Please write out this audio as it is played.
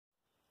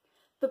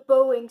The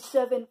Boeing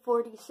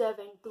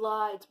 747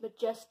 glides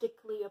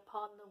majestically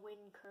upon the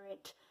wind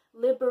current,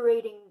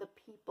 liberating the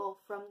people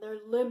from their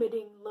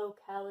limiting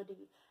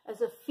locality as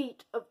a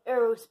feat of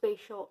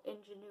aerospatial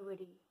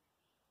ingenuity.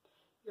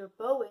 Your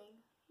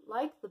Boeing,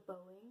 like the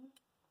Boeing,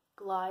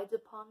 glides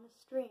upon the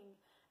string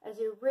as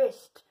your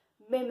wrist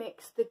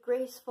mimics the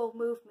graceful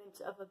movements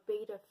of a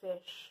betta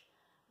fish,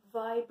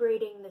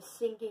 vibrating the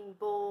singing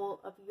bowl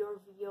of your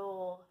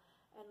viol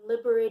and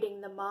liberating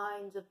the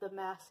minds of the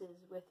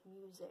masses with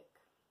music.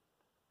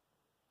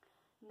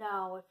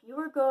 Now, if you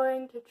were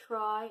going to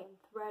try and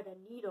thread a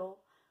needle,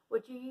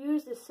 would you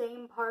use the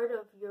same part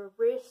of your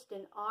wrist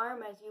and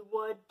arm as you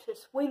would to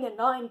swing a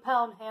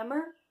 9-pound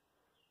hammer?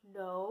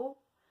 No.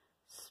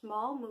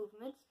 Small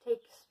movements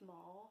take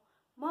small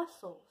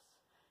muscles.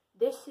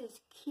 This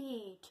is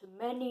key to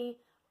many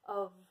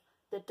of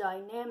the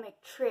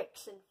dynamic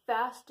tricks and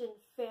fast and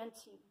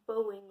fancy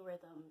bowing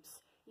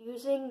rhythms,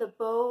 using the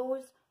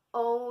bow's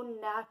own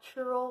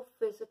natural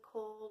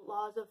physical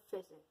laws of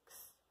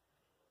physics.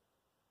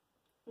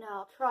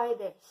 Now try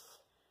this.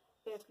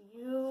 If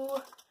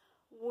you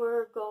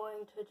were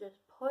going to just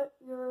put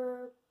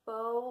your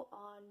bow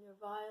on your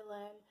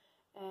violin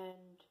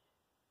and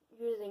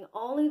using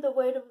only the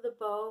weight of the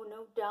bow,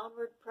 no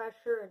downward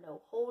pressure and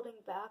no holding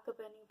back of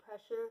any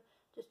pressure,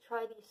 just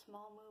try these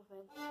small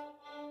movements.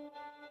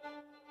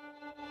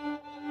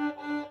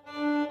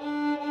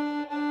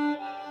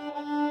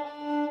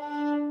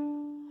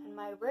 And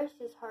my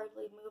wrist is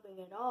hardly moving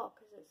at all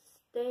because it's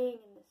staying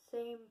in the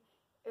same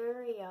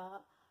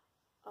area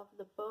of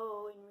the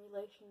bow in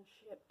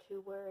relationship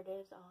to where it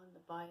is on the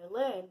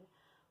violin.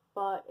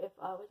 But if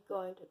I was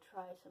going to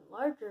try some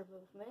larger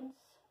movements,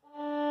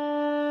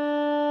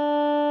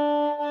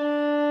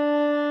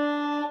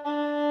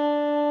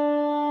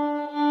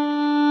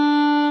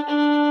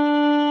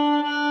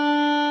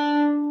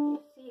 you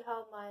see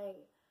how my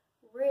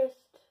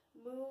wrist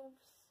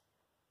moves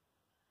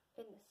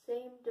in the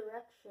same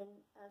direction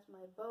as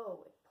my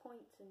bow. It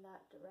points in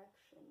that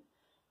direction.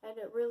 And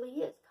it really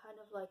is kind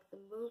of like the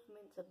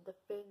movements of the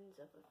fins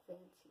of a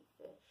fancy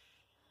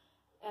fish.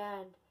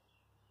 And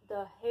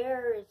the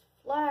hair is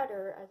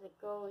flatter as it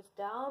goes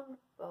down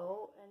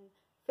bow and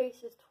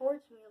faces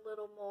towards me a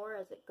little more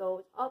as it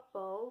goes up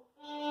bow.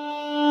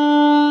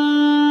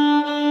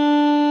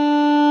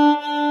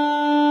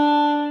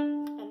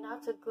 And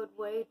that's a good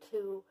way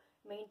to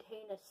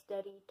maintain a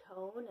steady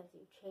tone as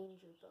you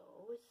change your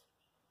bows.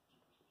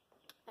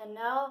 And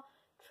now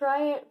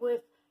try it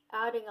with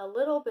adding a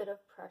little bit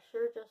of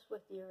pressure just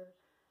with your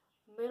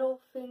middle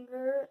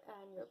finger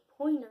and your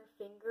pointer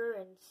finger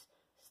and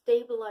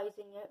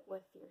stabilizing it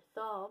with your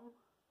thumb.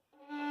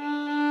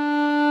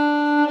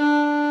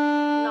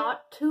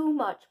 Not too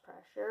much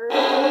pressure.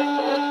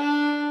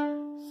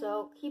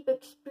 So keep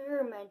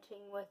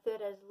experimenting with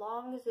it as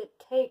long as it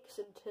takes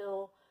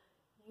until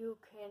you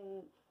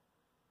can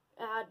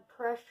add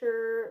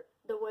pressure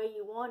the way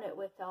you want it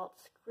without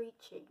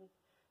screeching.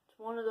 It's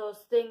one of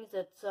those things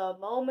that's a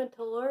moment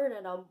to learn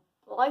and a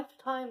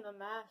lifetime to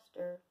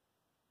master.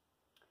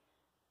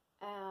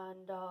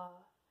 And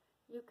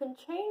you can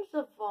change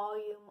the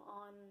volume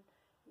on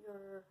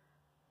your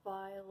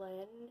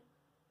violin,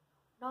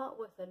 not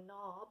with a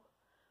knob,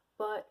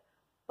 but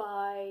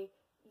by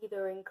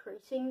either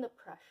increasing the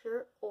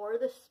pressure or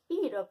the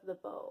speed of the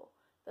bow.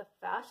 The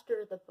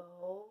faster the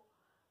bow,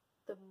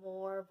 the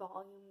more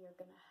volume you're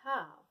going to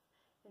have.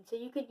 And so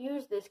you could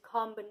use this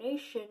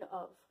combination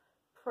of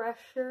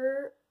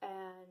pressure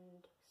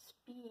and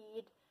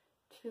speed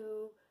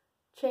to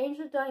change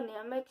the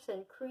dynamics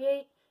and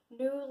create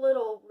new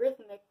little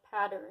rhythmic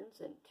patterns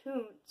and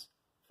tunes.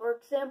 For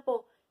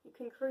example, you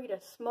can create a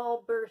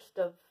small burst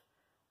of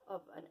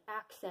an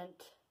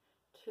accent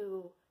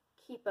to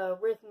keep a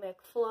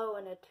rhythmic flow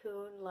in a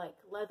tune like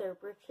Leather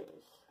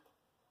Breeches.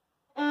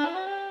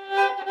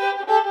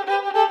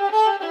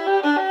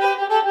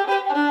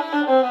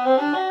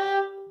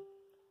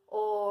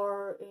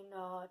 Or in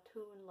a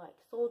tune like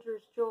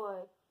Soldier's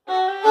Joy.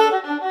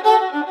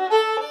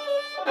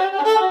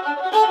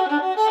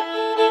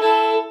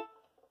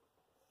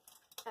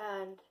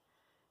 And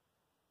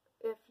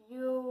if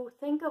you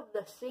think of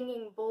the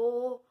singing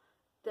bowl,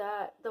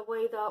 that the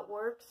way that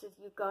works is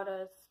you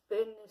gotta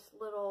spin this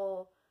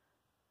little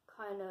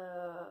kind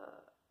of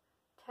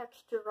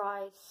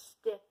texturized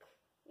stick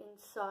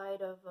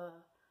inside of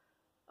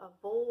a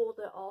bowl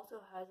that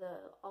also has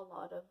a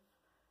lot of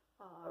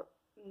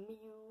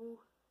mu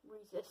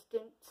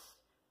resistance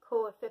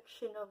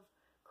coefficient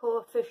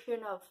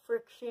of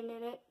friction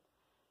in it.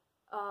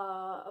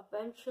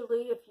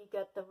 Eventually, if you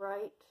get the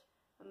right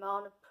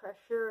amount of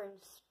pressure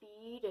and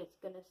speed, it's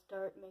going to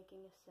start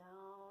making a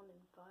sound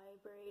and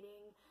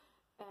vibrating.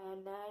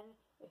 And then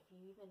if you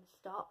even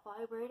stop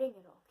vibrating,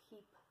 it'll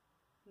keep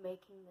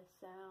making the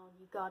sound.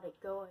 You got it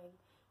going.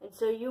 And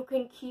so you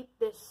can keep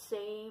this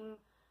same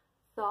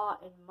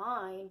thought in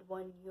mind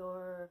when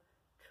you're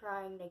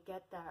trying to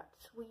get that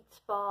sweet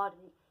spot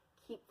and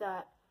keep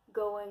that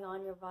going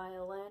on your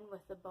violin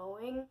with the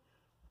bowing.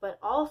 But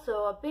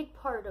also a big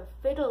part of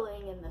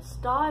fiddling and the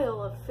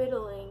style of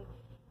fiddling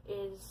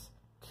is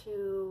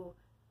to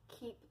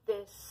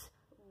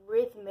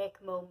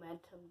rhythmic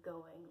momentum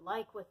going,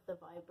 like with the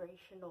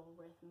vibrational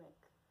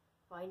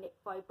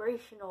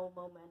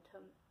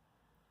momentum.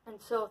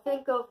 And so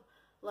think of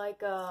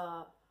like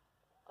a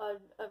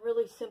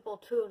really simple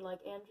tune like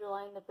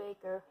Angeline the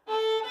Baker.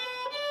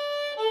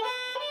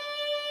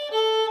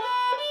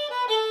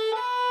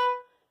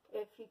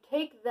 If you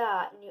take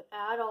that and you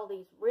add all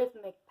these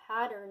rhythmic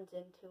patterns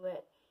into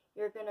it,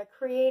 you're going to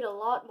create a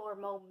lot more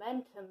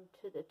momentum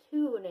to the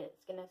tune, and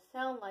it's going to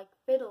sound like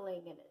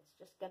fiddling, and it's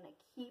just going to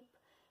keep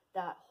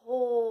that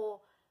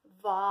whole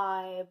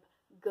vibe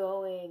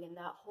going and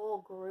that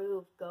whole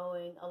groove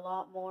going a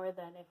lot more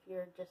than if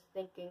you're just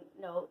thinking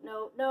note,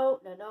 note,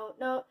 note, note, note,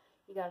 note.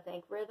 You got to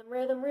think rhythm,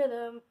 rhythm,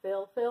 rhythm,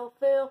 fill, fill,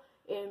 fill,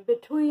 in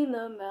between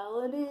the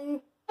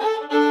melody.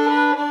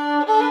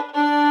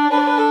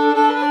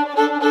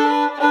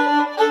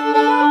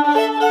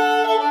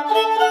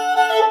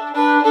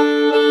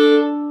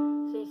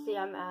 So you see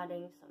I'm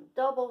adding some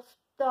double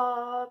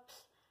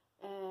stops,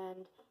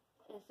 and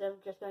instead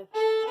of just going,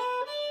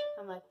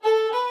 I'm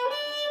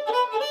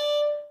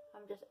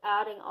just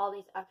adding all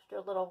these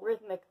extra little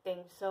rhythmic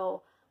things.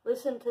 So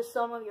listen to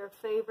some of your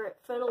favorite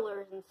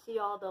fiddlers and see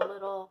all the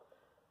little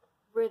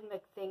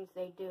rhythmic things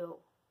they do.